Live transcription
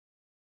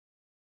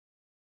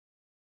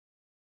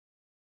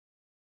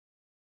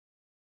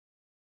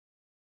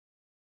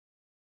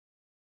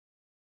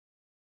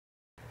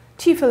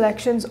Chief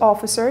Elections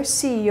Officer,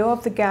 CEO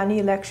of the Guyana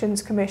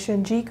Elections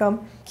Commission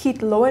GECOM,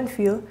 Keith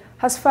Lowenfield,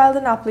 has filed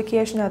an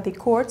application at the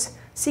courts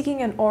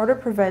seeking an order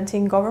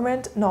preventing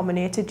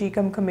government-nominated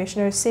GECOM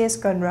Commissioners Sase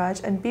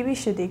Gunraj and Bibi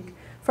Shadick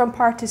from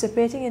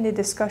participating in the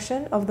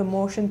discussion of the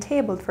motion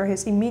tabled for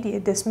his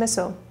immediate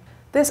dismissal.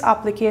 This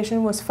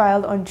application was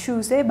filed on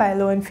Tuesday by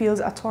Lowenfield's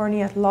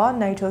attorney-at-law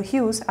Nigel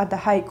Hughes at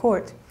the High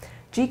Court.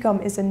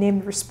 GECOM is the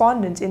named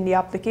respondent in the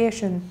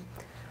application.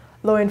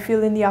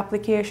 Lowenfield in the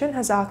application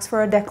has asked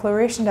for a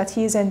declaration that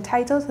he is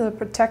entitled to the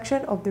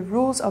protection of the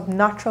rules of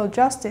natural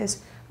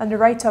justice and the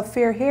right to a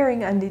fair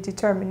hearing and the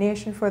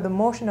determination for the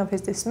motion of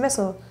his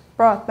dismissal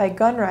brought by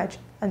Gunraj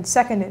and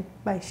seconded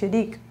by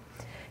Shadick.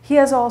 He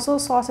has also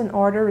sought an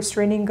order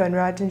restraining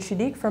Gunraj and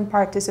Shadick from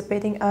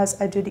participating as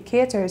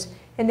adjudicators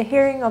in the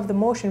hearing of the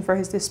motion for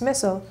his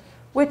dismissal,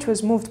 which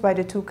was moved by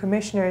the two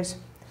commissioners.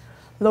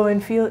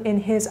 Lowenfield in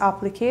his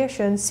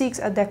application seeks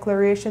a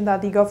declaration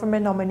that the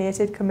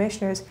government-nominated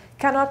commissioners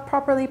cannot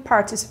properly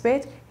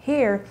participate,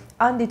 hear,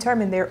 and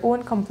determine their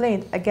own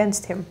complaint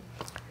against him.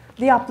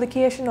 The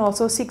application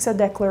also seeks a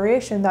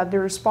declaration that the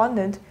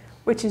respondent,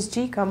 which is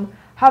GECOM,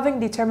 having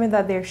determined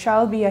that there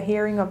shall be a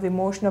hearing of the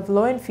motion of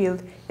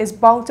Lowenfield, is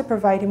bound to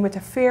provide him with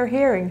a fair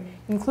hearing,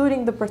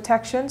 including the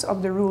protections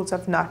of the rules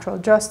of natural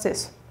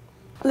justice.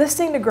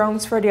 Listing the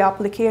grounds for the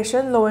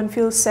application,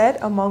 Lowenfield said,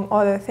 among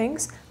other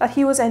things, that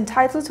he was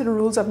entitled to the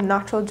rules of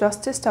natural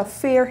justice to a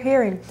fair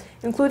hearing,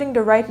 including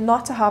the right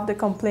not to have the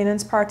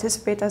complainants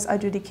participate as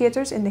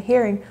adjudicators in the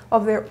hearing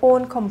of their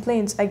own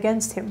complaints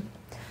against him.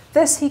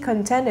 This, he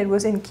contended,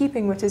 was in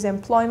keeping with his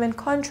employment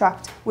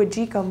contract with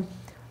GECOM.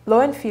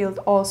 Lowenfield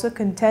also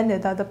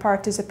contended that the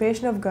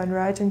participation of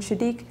Gunraj and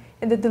Shadick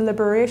in the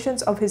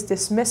deliberations of his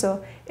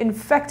dismissal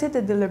infected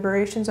the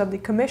deliberations of the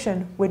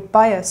Commission with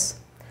bias.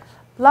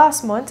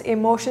 Last month, a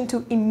motion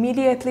to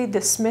immediately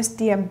dismiss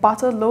the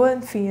embattled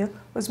Lowenfield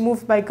was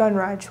moved by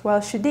Gunraj, while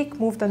Shadick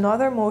moved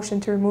another motion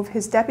to remove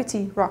his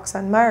deputy,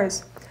 Roxanne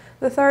Myers.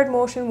 The third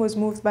motion was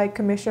moved by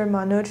Commissioner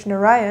Manoj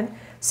Narayan,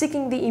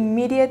 seeking the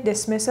immediate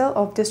dismissal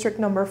of District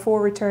No.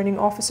 4 Returning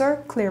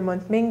Officer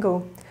Claremont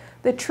Mingo.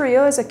 The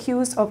trio is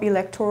accused of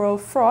electoral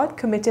fraud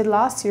committed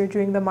last year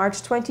during the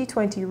March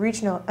 2020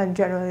 regional and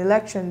general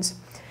elections.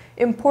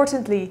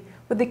 Importantly,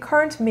 with the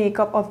current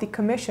makeup of the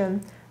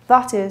Commission,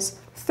 that is,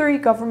 3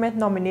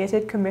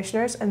 government-nominated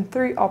commissioners and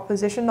 3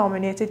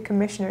 opposition-nominated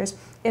commissioners,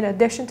 in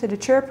addition to the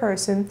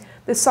chairperson,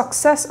 the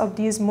success of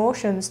these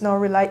motions now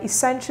rely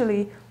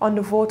essentially on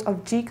the vote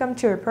of GECOM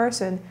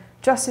chairperson,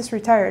 Justice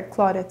Retired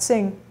Claudette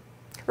Singh.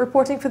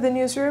 Reporting for the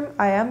newsroom,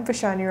 I am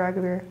Vishani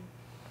Raghavir.